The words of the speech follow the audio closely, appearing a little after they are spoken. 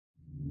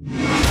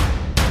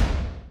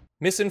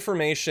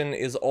Misinformation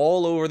is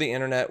all over the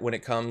internet when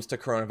it comes to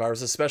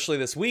coronavirus, especially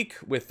this week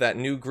with that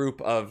new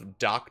group of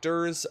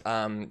doctors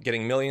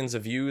getting millions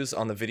of views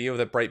on the video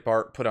that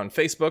Breitbart put on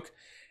Facebook.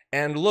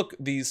 And look,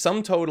 the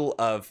sum total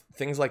of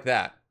things like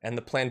that and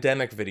the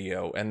pandemic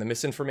video and the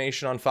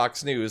misinformation on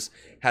Fox News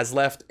has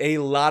left a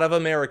lot of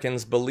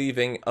Americans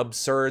believing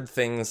absurd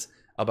things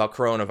about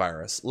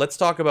coronavirus. Let's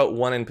talk about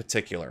one in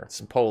particular,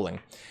 some polling.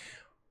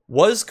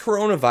 Was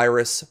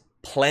coronavirus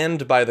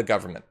planned by the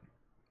government?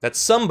 That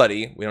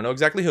somebody, we don't know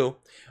exactly who,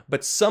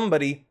 but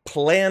somebody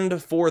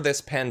planned for this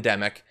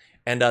pandemic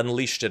and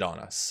unleashed it on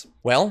us.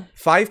 Well,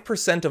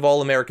 5% of all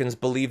Americans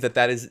believe that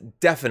that is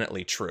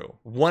definitely true.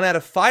 1 out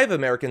of 5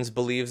 Americans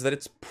believes that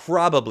it's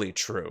probably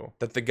true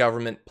that the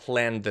government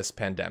planned this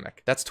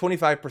pandemic. That's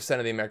 25%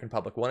 of the American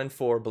public. 1 in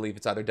 4 believe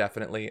it's either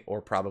definitely or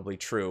probably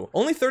true.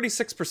 Only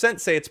 36%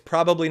 say it's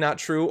probably not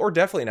true or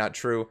definitely not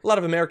true. A lot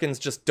of Americans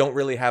just don't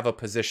really have a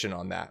position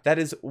on that. That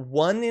is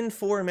 1 in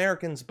 4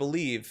 Americans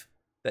believe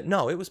that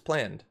no, it was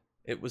planned.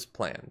 It was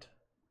planned.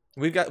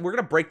 We're going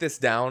to break this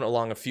down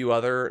along a few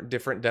other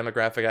different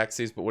demographic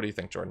axes, but what do you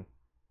think, Jordan?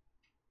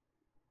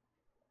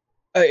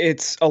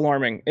 It's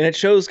alarming, and it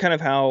shows kind of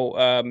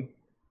how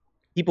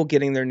people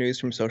getting their news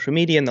from social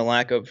media and the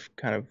lack of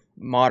kind of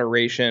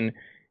moderation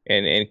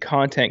and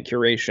content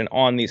curation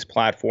on these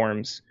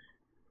platforms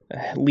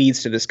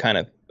leads to this kind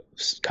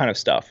of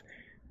stuff.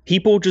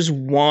 People just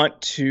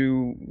want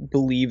to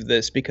believe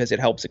this because it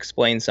helps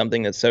explain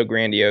something that's so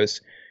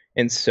grandiose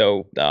and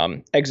so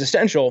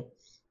existential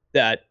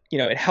that, you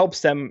know, it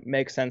helps them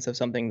make sense of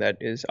something that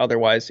is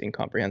otherwise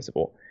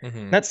incomprehensible.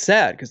 Mm-hmm. That's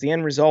sad because the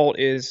end result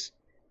is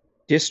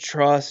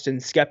distrust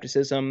and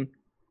skepticism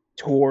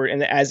toward,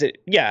 and as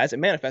it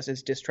manifests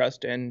as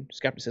distrust and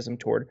skepticism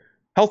toward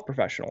health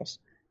professionals.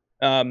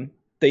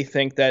 They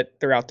think that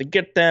they're out to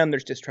get them.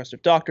 There's distrust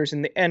of doctors,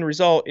 and the end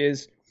result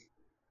is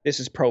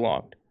this is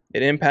prolonged.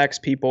 It impacts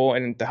people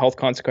and the health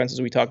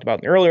consequences we talked about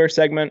in the earlier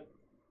segment.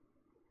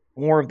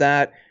 More of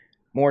that.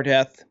 More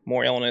death,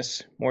 more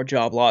illness, more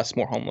job loss,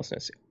 more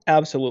homelessness.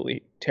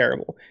 Absolutely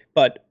terrible.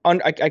 But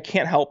I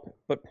can't help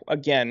but,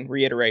 again,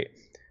 reiterate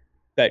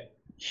that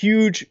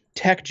huge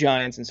tech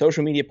giants and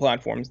social media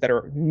platforms that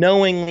are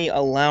knowingly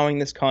allowing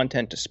this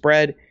content to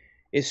spread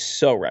is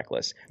so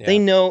reckless. Yeah. They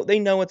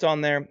know it's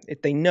on there.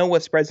 They know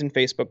what spreads in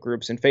Facebook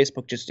groups, and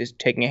Facebook just is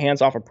taking a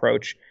hands-off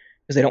approach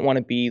because they don't want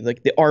to be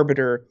like the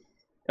arbiter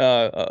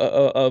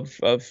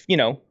of you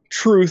know,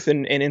 truth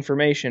and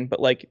information.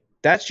 But like,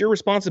 that's your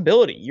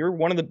responsibility. You're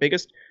one of the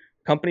biggest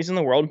companies in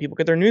the world and people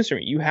get their news from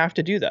you. You have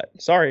to do that.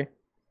 Sorry.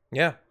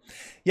 Yeah.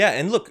 Yeah.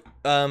 And look,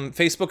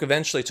 Facebook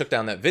eventually took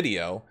down that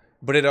video,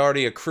 but it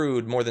already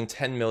accrued more than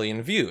 10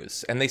 million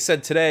views. And they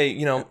said today,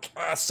 you know,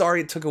 sorry,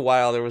 it took a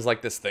while. There was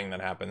like this thing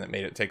that happened that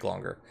made it take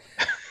longer.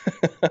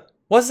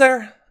 Was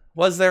there?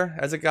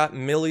 As it got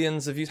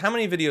millions of views? How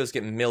many videos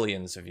get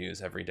millions of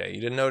views every day?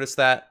 You didn't notice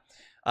that?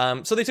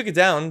 So they took it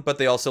down, but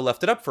they also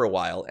left it up for a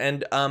while.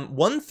 And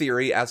one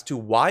theory as to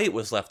why it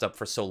was left up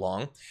for so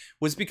long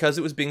was because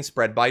it was being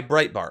spread by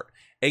Breitbart,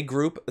 a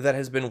group that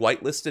has been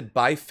whitelisted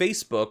by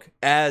Facebook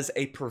as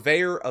a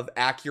purveyor of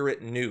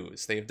accurate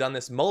news. They've done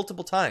this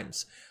multiple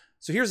times.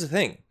 So here's the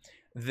thing.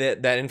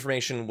 That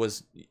information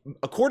was,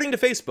 according to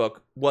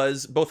Facebook,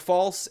 was both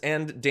false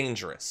and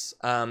dangerous.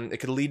 It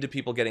could lead to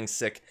people getting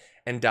sick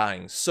and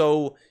dying.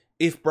 So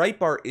if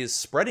Breitbart is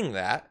spreading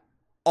that,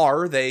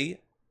 are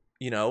they,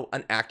 you know,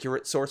 an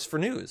accurate source for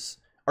news?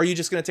 Are you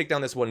just going to take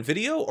down this one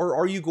video, or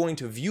are you going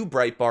to view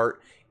Breitbart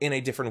in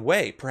a different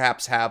way?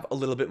 Perhaps have a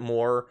little bit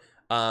more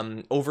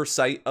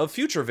oversight of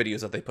future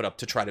videos that they put up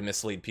to try to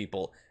mislead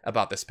people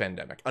about this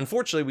pandemic.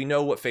 Unfortunately, we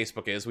know what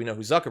Facebook is, we know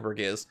who Zuckerberg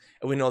is,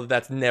 and we know that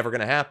that's never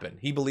going to happen.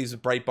 He believes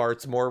that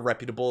Breitbart's more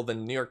reputable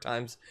than New York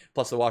Times,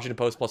 plus the Washington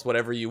Post, plus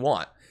whatever you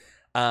want.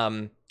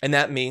 And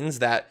that means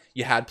that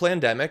you had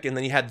pandemic, and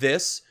then you had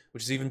this,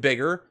 which is even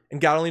bigger,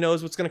 and God only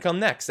knows what's going to come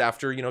next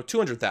after, you know,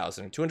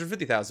 200,000,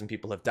 250,000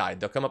 people have died.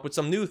 They'll come up with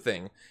some new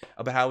thing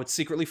about how it's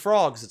secretly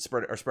frogs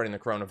that are spreading the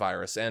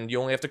coronavirus, and you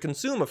only have to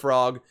consume a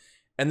frog,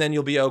 and then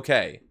you'll be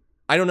okay.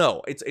 I don't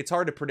know. It's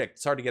hard to predict.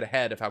 It's hard to get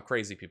ahead of how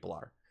crazy people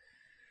are.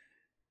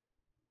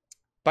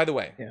 By the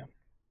way,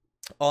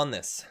 on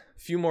this,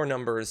 a few more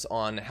numbers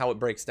on how it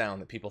breaks down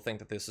that people think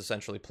that this is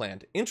essentially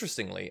planned.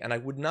 Interestingly, and I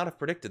would not have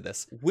predicted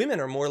this, women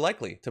are more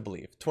likely to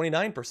believe.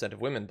 29%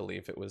 of women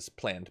believe it was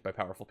planned by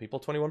powerful people,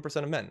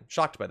 21% of men.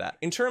 Shocked by that.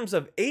 In terms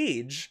of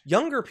age,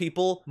 younger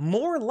people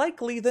more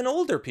likely than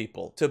older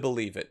people to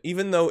believe it,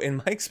 even though in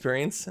my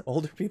experience,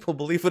 older people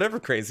believe whatever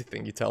crazy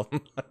thing you tell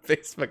them on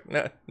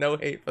Facebook. No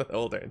hate for the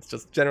older. It's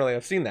just generally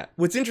I've seen that.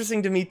 What's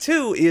interesting to me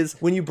too is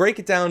when you break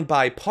it down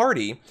by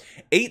party,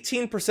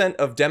 18%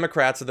 of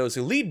Democrats, or those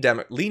who lean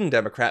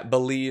Democrat,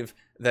 believe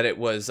that it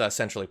was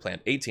centrally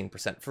planned.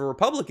 18%. For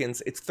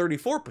Republicans, it's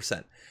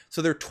 34%.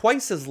 So they're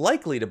twice as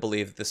likely to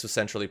believe that this was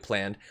centrally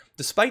planned,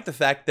 despite the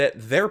fact that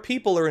their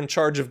people are in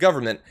charge of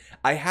government.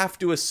 I have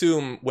to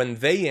assume when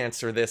they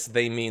answer this,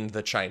 they mean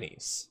the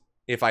Chinese.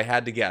 If I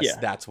had to guess,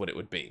 that's what it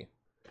would be.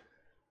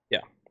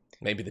 Yeah.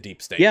 Maybe the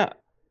deep state. Yeah.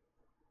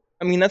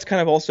 I mean, that's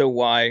kind of also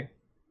why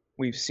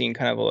we've seen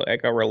kind of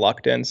like a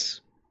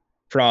reluctance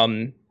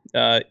from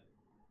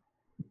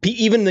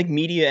even the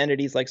media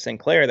entities like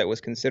Sinclair that was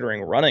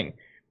considering running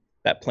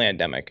that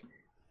Plandemic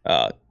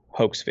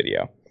hoax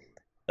video.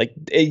 Like,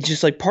 it's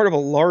just like part of a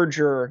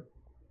larger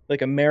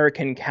like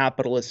American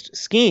capitalist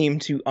scheme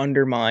to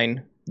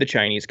undermine the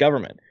Chinese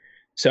government.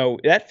 So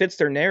that fits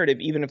their narrative,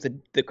 even if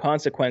the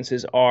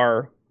consequences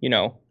are, you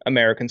know,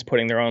 Americans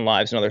putting their own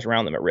lives and others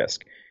around them at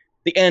risk.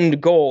 The end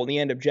goal, the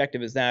end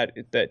objective is that,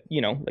 you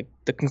know, like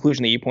the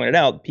conclusion that you pointed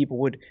out, people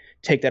would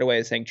take that away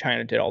as saying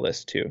China did all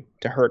this to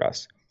hurt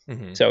us.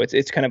 Mm-hmm. So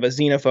it's kind of a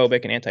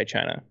xenophobic and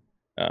anti-China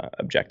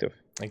objective.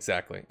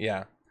 Exactly.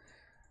 Yeah.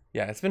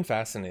 Yeah. It's been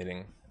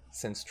fascinating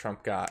since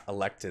Trump got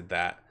elected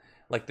that,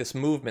 like, this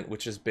movement,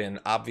 which has been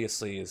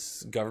obviously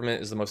is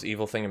government is the most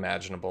evil thing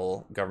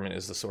imaginable. Government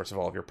is the source of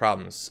all of your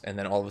problems. And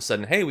then all of a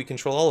sudden, hey, we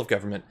control all of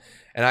government.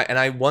 And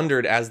I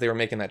wondered as they were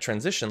making that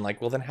transition, like,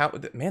 well, then how,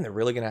 man, they're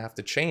really going to have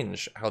to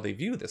change how they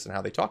view this and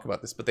how they talk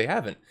about this. But they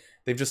haven't.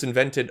 They've just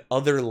invented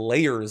other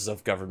layers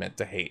of government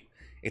to hate.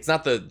 It's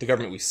not the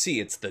government we see,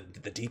 it's the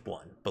deep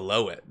one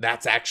below it.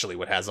 That's actually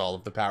what has all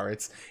of the power.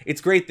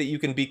 It's great that you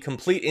can be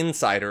complete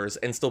insiders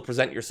and still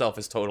present yourself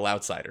as total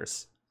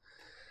outsiders,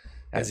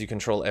 as you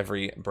control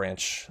every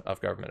branch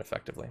of government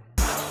effectively.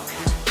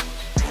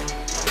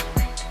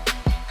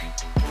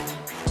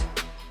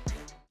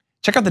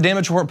 Check out the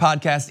Damage Report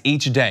podcast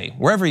each day,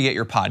 wherever you get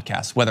your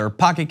podcasts, whether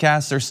Pocket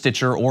Casts or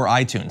Stitcher or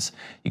iTunes.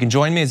 You can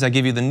join me as I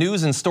give you the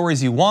news and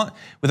stories you want,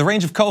 with a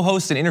range of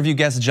co-hosts and interview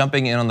guests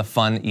jumping in on the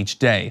fun each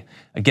day.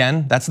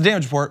 Again, that's the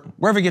Damage Report,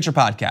 wherever you get your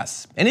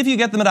podcasts. And if you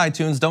get them at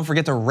iTunes, don't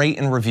forget to rate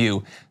and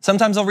review.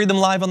 Sometimes I'll read them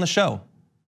live on the show.